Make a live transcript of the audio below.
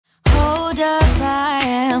Hold up, I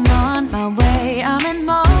am on my way, I'm in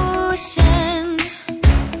motion.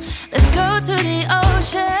 Let's go to the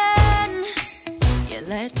ocean. Yeah,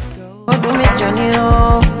 let's go. Oh, do me Johnny,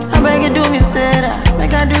 oh. I beg you do me Sarah,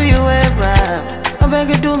 make I do you ever. I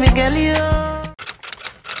beg you do me Kelly, oh.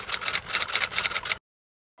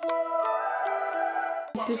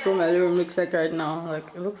 This is what my living room looks like right now. Like,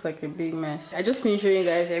 it looks like a big mess. I just finished showing you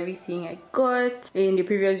guys everything I got in the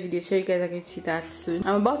previous video, so you guys can see that soon.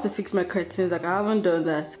 I'm about to fix my curtains. Like, I haven't done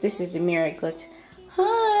that. This is the mirror I got.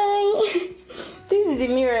 Hi. This is the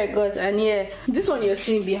mirror I got, and yeah, this one you're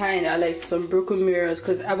seeing behind are like some broken mirrors,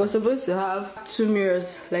 because I was supposed to have two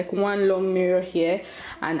mirrors, like one long mirror here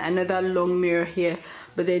and another long mirror here,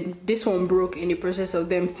 but then this one broke in the process of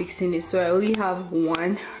them fixing it, so I only have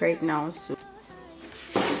one right now. So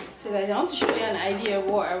guys, I want to show you an idea of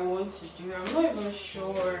what I want to do. I'm not even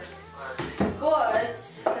sure, but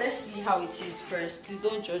let's see how it is first. Please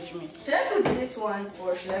don't judge me. Should I put this one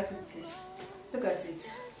or should I put this? Look at it.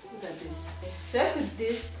 Look at this. Should I put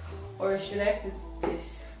this or should I put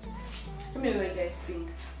this? Let me know what you guys think.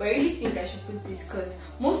 But I really think I should put this, because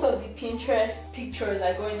most of the Pinterest pictures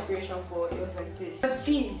I got inspiration for, it was like this. But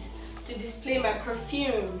these to display my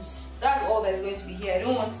perfumes. That's all that's going to be here. I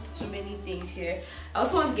don't want too many things here. I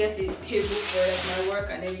also want to get a table for like my work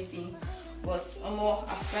and everything. But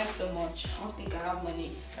I spent so much. I don't think I have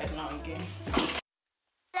money right now again.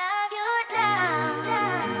 Love you now.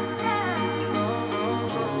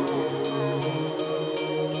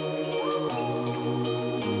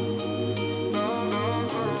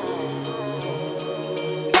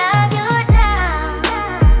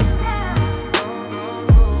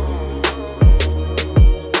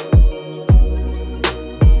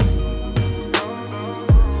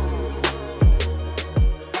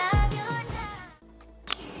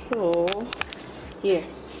 Yeah,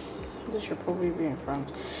 this should probably be in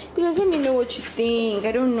front. You guys, let me know what you think.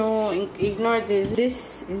 I don't know. Ignore this.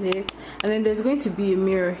 This is it. And then there's going to be a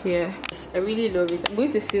mirror here. I really love it. I'm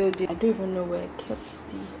going to fill this. I don't even know where I kept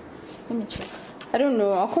the. Let me check. I don't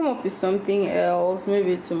know. I'll come up with something else,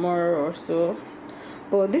 maybe tomorrow or so.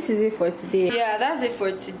 But this is it for today. Yeah, that's it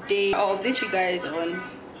for today. I'll update you guys on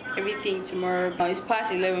everything tomorrow. It's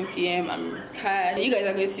past 11 p.m. I'm tired. You guys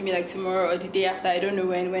are going to see me like tomorrow or the day after. I don't know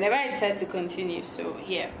whenever I decide to continue. So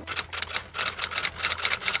yeah,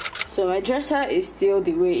 so my dresser is still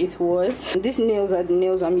the way it was. These nails are the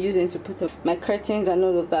nails I'm using to put up my curtains and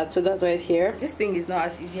all of that, so that's why it's here. This thing is not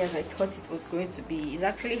as easy as I thought it was going to be. It's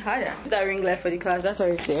actually harder. That ring light for the class, that's why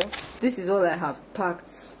it's there. This is all I have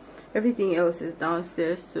packed. Everything else is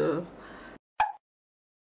downstairs. So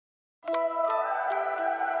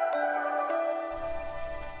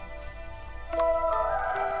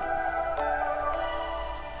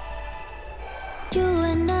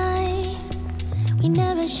we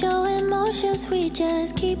never show emotions, we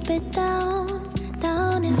just keep it down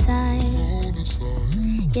inside.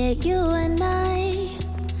 Yeah, you and I,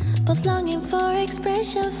 both longing for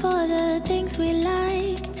expression for the things we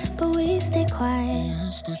like, but we stay quiet.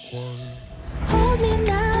 Hold me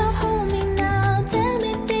now, tell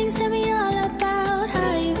me things, tell me all about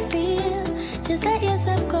how you feel. Just let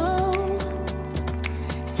yourself go.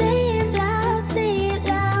 Say it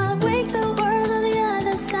loud, wake the world on the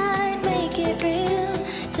other side, make it real.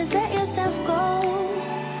 Just let yourself go,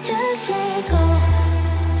 just let go.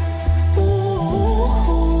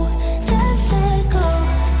 Ooh, just let go.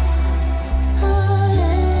 Oh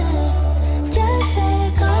yeah, just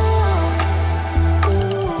let go.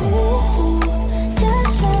 Ooh,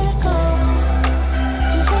 just let go.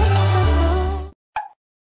 Just let yourself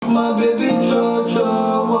go. My baby Jojo.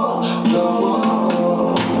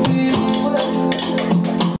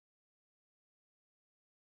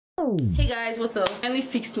 hey guys, what's up? I finally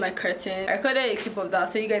fixed my curtain. I recorded a clip of that,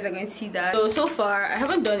 so you guys are going to see that. So far I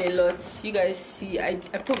haven't done a lot. You guys see I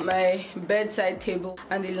put my bedside table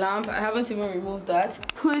and the lamp. I haven't even removed that.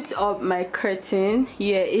 Put up my curtain.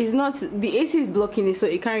 Yeah, it's not, the AC is blocking it, so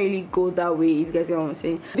it can't really go that way, if you guys get what I'm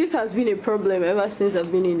saying. This has been a problem ever since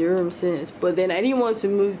I've been in the room since, but then I didn't want to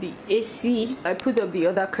move the AC. I put up the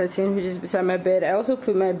other curtain, which is beside my bed. I also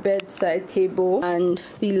put my bedside table and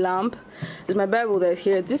the lamp. There's my Bible that's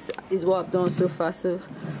here. This is what I've done so far. So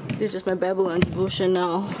this is just my Bible and devotion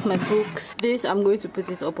now, my books. This, I'm going to put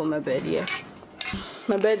it up on my bed. Yeah,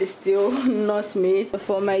 my bed is still not made. But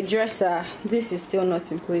for my dresser, this is still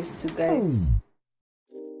not in place too, guys.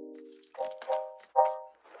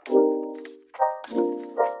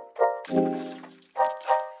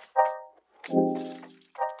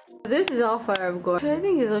 This is how far I've got. I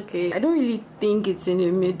think it's okay. I don't really think it's in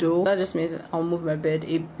the middle. That just means I'll move my bed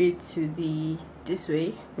a bit to the this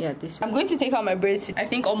way. Yeah, this way. I'm going to take out my braids, I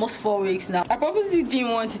think almost 4 weeks now. I purposely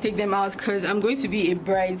didn't want to take them out because I'm going to be a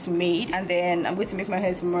bridesmaid, and then I'm going to make my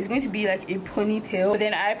hair tomorrow. It's going to be like a ponytail, but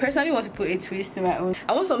then I personally want to put a twist to my own.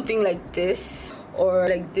 I want something like this or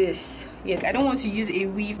like this. Yeah, I don't want to use a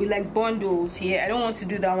weave with like bundles here. I don't want to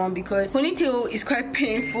do that one because ponytail is quite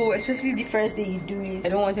painful, especially the first day you do it. I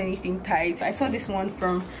don't want anything tight. So I saw this one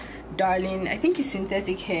from Darling. I think it's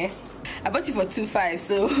synthetic hair. I bought it for 2.5,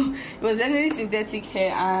 so it was definitely synthetic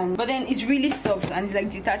hair, but then it's really soft and it's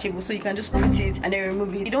like detachable, so you can just put it and then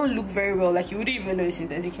remove it. It don't look very well, like you wouldn't even know it's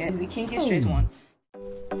synthetic hair. The kinky straight one.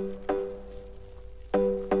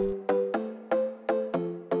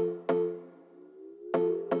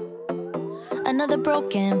 Another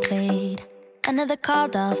broken plate, another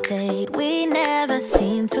called off date. We never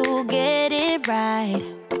seem to get it right.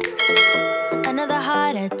 Another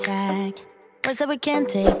heart attack, words that we can't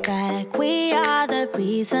take back. We are the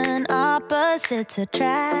reason opposites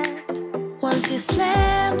attract. Once you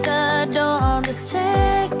slam the door on the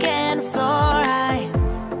second floor, I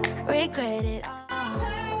regret it all.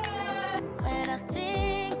 When I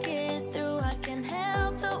think it through, I can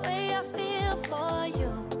help the way I feel for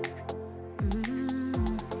you.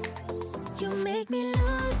 You make me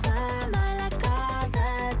lose my mind like all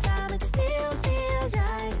the time. It still feels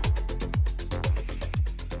right.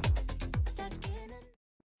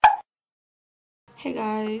 Hey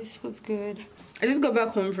guys, what's good? I just got back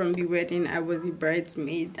home from the wedding. I was the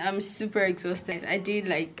bridesmaid. I'm super exhausted. I did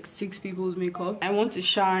like 6 people's makeup. I want to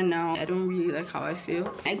shower now. I don't really like how I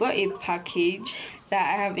feel. I got a package that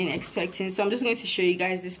I have been expecting, so I'm just going to show you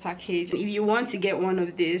guys this package. If you want to get one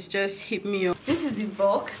of these, just hit me up. This is the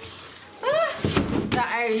box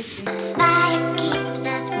that I received. Fire keeps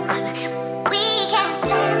us warm. We can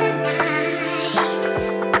spend the night.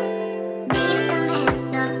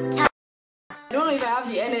 I don't know if I have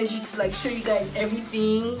the energy to like show you guys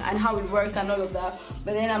everything and how it works and all of that,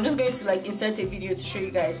 but then I'm just going to like insert a video to show you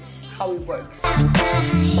guys how it works.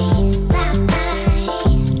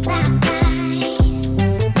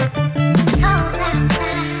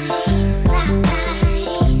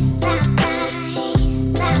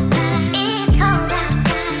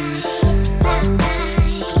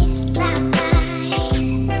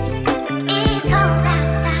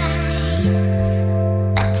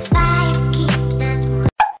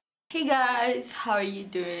 Hey guys, how are you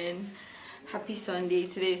doing? Happy Sunday.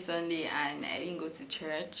 Today is Sunday and I didn't go to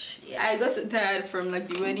church. I got so tired from like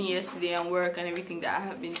the wedding yesterday and work and everything that I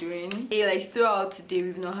have been doing. Like throughout today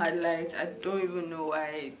we've not had lights. I don't even know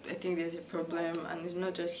why. I think there's a problem, and it's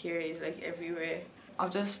not just here, it's like everywhere.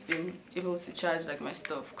 I've just been able to charge like my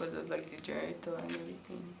stuff because of like the generator and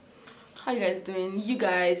everything. How you guys doing? You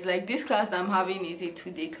guys, like this class that I'm having is a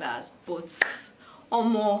 2-day class, but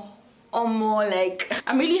like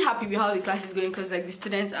I'm really happy with how the class is going because like the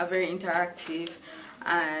students are very interactive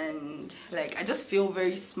and like I just feel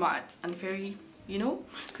very smart and very, you know,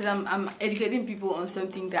 because I'm educating people on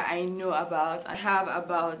something that I know about. I have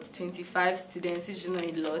about 25 students, which is not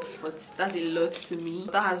a lot, but that's a lot to me.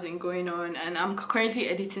 That has been going on, and I'm currently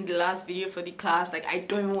editing the last video for the class. Like I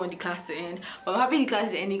don't even want the class to end, but I'm happy the class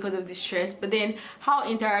is ending because of the stress. But then how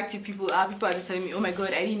interactive people are just telling me, oh my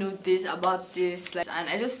god, I didn't know this about this, like, and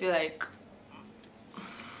I just feel like,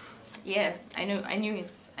 yeah, I knew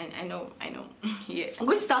it. I know. Yeah, I'm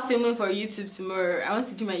going to start filming for YouTube tomorrow. I want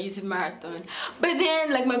to do my YouTube marathon, but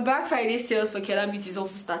then like my Black Friday sales for Kyola Beauty is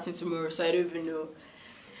also starting tomorrow, so I don't even know.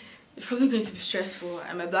 It's probably going to be stressful,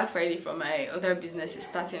 and my Black Friday for my other business is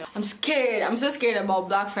starting. I'm scared. I'm so scared about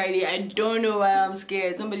Black Friday. I don't know why I'm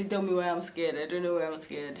scared. Somebody tell me why I'm scared. I don't know why I'm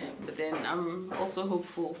scared, but then I'm also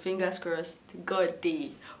hopeful. Fingers crossed. God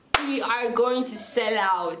day. We are going to sell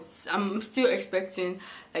out. I'm still expecting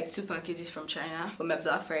like 2 packages from China for my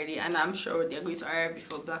Black Friday, and I'm sure they're going to arrive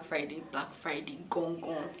before Black Friday.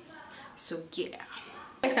 Gone. So yeah, you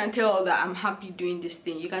guys can tell that I'm happy doing this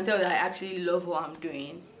thing. You can tell that I actually love what I'm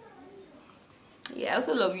doing. Yeah, I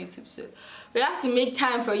also love YouTube, so we have to make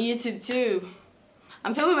time for YouTube too.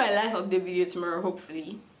 I'm filming my life update video tomorrow,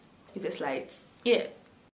 hopefully with the slides. Yeah.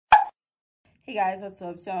 Hey guys, what's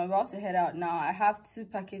up? So I'm about to head out now. I have 2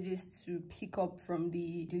 packages to pick up from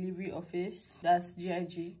the delivery office. That's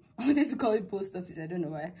GIG. I wanted to call it post office, I don't know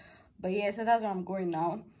why. But yeah, so that's where I'm going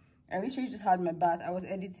now. I literally just had my bath. I was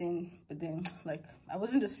editing, but then like I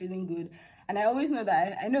wasn't just feeling good. And I always know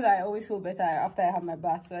that I always feel better after I have my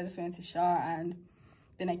bath. So I just went to shower, and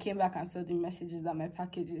then I came back and saw the messages that my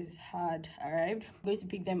packages had arrived. I'm going to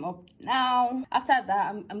pick them up now. After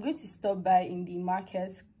that, I'm going to stop by in the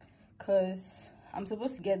market because I'm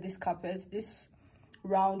supposed to get this carpet, this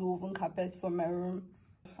round woven carpet for my room.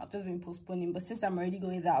 I've just been postponing, but since I'm already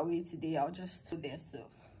going that way today, I'll just do there. So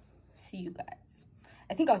see you guys.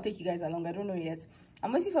 I think I'll take you guys along. I don't know yet.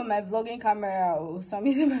 I'm waiting for my vlogging camera, so I'm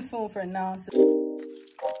using my phone for now. So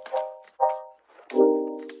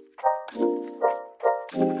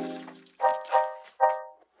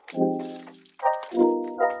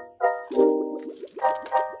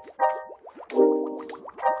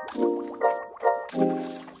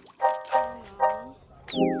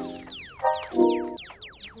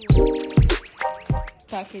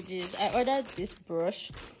packages. I ordered this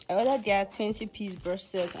brush. I ordered their 20-piece brush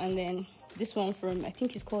set, and then this one from, I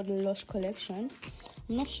think it's called the Lush collection.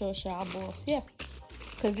 I'm not sure, but yeah,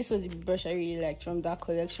 because this was the brush I really liked from that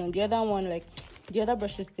collection. The other one, like the other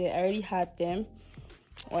brushes there, I already had them,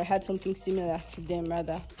 or I had something similar to them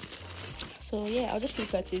rather. So yeah, I'll just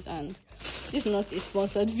look at it. And this is not a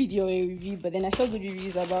sponsored video or a review, but then I saw good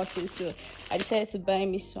reviews about it, so I decided to buy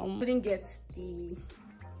me some. I couldn't get the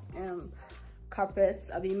carpets,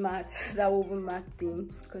 mat, that woven mat thing,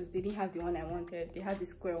 because they didn't have the one I wanted. They had the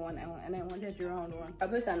square one I want, and I wanted the round one. I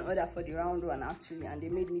placed an order for the round one actually, and they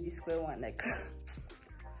made me the square one. Like,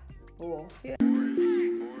 oh yeah.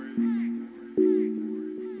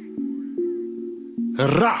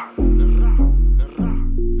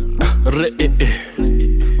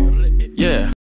 Yeah.